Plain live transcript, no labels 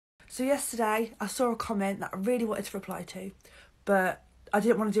So yesterday I saw a comment that I really wanted to reply to, but I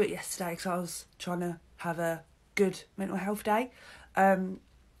didn't want to do it yesterday because I was trying to have a good mental health day. So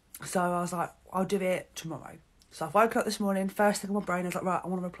I was like, I'll do it tomorrow. So I've woken up this morning, first thing in my brain, I was like, right, I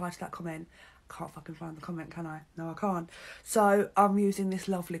want to reply to that comment. Can't fucking find the comment, can I? No, I can't. So I'm using this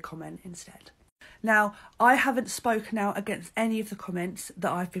lovely comment instead. Now, I haven't spoken out against any of the comments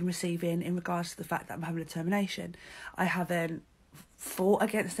that I've been receiving in regards to the fact that I'm having a termination. I haven't fought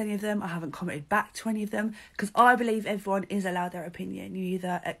against any of them. I haven't commented back to any of them because I believe everyone is allowed their opinion. You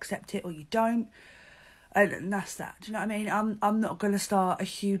either accept it or you don't. And that's that. Do you know what I mean? I'm not going to start a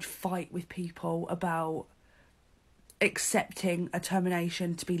huge fight with people about accepting a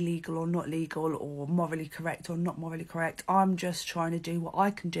termination to be legal or not legal, or morally correct or not morally correct. I'm just trying to do what I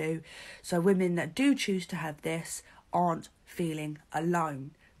can do so women that do choose to have this aren't feeling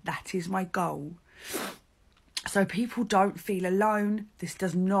alone. That is my goal. So people don't feel alone. This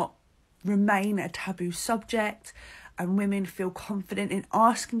does not remain a taboo subject, and women feel confident in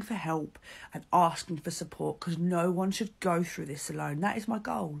asking for help and asking for support, because no one should go through this alone. That is my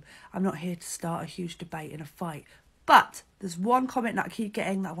goal. I'm not here to start a huge debate and a fight. But there's one comment that I keep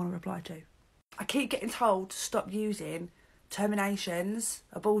getting that I want to reply to. I keep getting told to stop using terminations,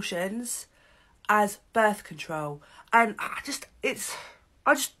 abortions, as birth control. And I just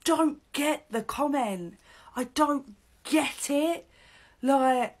don't get the comment. I don't get it.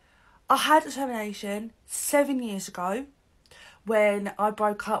 Like, I had a termination 7 years ago when I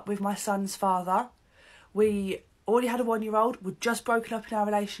broke up with my son's father. We already had a 1-year-old. We'd just broken up in our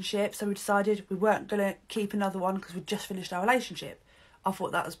relationship, so we decided we weren't going to keep another one because we'd just finished our relationship. I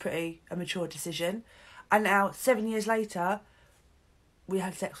thought that was pretty a mature decision. And now, 7 years later, we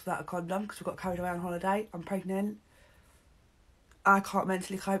had sex without a condom because we got carried away on holiday. I'm pregnant. I can't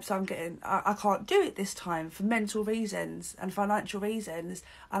mentally cope, so I can't do it this time for mental reasons and financial reasons,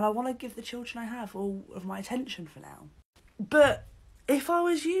 and I want to give the children I have all of my attention for now. But if I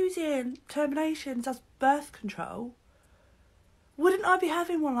was using terminations as birth control, wouldn't I be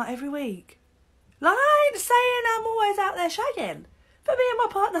having one like every week? Like, I ain't saying I'm always out there shagging, but me and my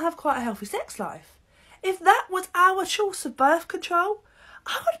partner have quite a healthy sex life. If that was our choice of birth control,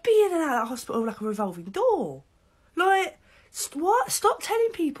 I would be in and out of the hospital like a revolving door. Like, what? Stop telling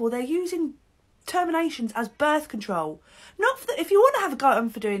people they're using terminations as birth control. Not for if you want to have a go at them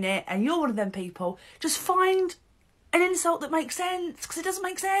for doing it and you're one of them people, just find an insult that makes sense, because it doesn't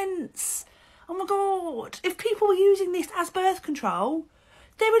make sense. Oh my God. If people were using this as birth control,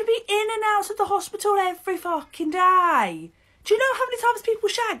 they would be in and out of the hospital every fucking day. Do you know how many times people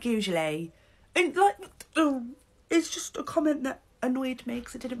shag usually? And like, it's just a comment that annoyed me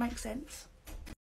because it didn't make sense.